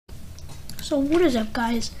So what is up,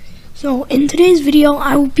 guys? So in today's video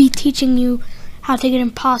I will be teaching you how to get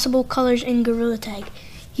impossible colors in Gorilla Tag.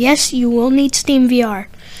 Yes, you will need Steam VR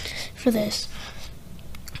for this.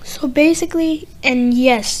 So basically, and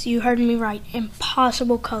yes, you heard me right,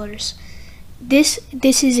 impossible colors. This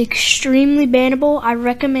is extremely bannable. I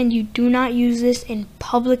recommend you do not use this in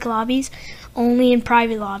public lobbies, only in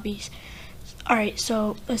private lobbies. Alright,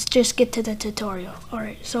 so let's just get to the tutorial.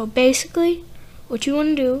 Alright, so basically what you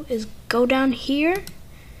want to do is go down here,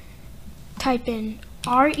 type in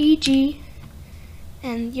REG,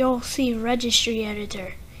 and you'll see registry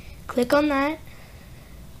editor. Click on that.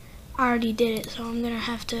 I already did it, so I'm gonna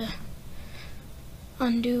have to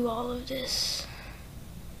undo all of this.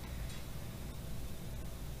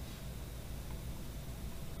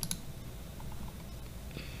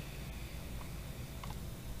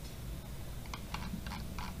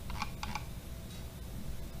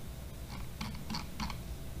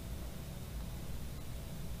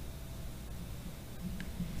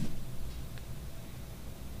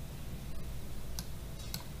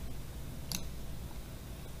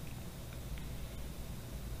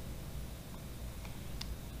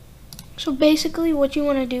 So basically what you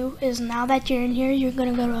want to do is, now that you're in here, you're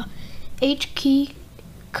going to go to H key,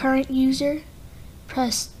 current user,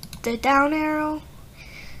 press the down arrow,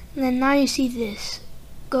 and then now you see this.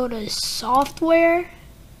 Go to software,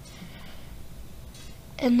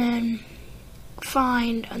 and then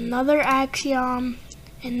find another axiom,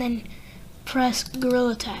 and then press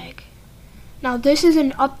Gorilla Tag. Now this is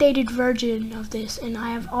an updated version of this, and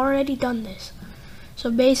I have already done this.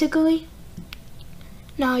 So basically,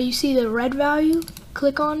 now you see the red value,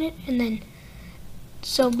 click on it, and then,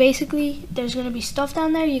 so basically there's going to be stuff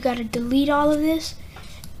down there. You got to delete all of this.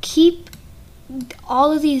 Keep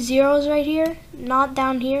all of these zeros right here, not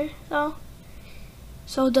down here though.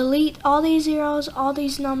 So delete all these zeros, all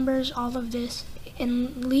these numbers, all of this,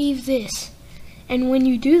 and leave this. And when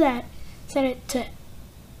you do that, set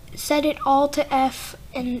it all to F,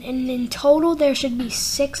 and in total there should be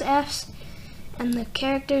 6 Fs, and the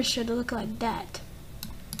characters should look like that.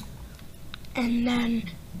 And then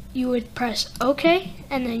you would press OK,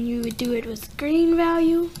 and then you would do it with green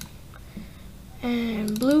value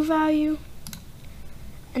and blue value,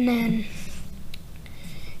 and then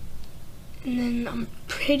I'm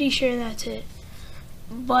pretty sure that's it.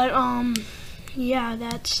 But yeah,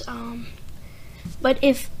 that's but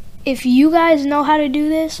if you guys know how to do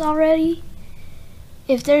this already,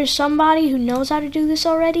 if there's somebody who knows how to do this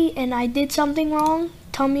already and I did something wrong,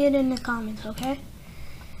 tell me it in the comments, okay?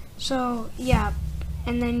 So yeah,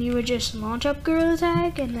 and then you would just launch up Gorilla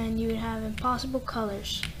Tag, and then you would have impossible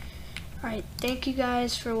colors. Alright, thank you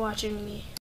guys for watching me.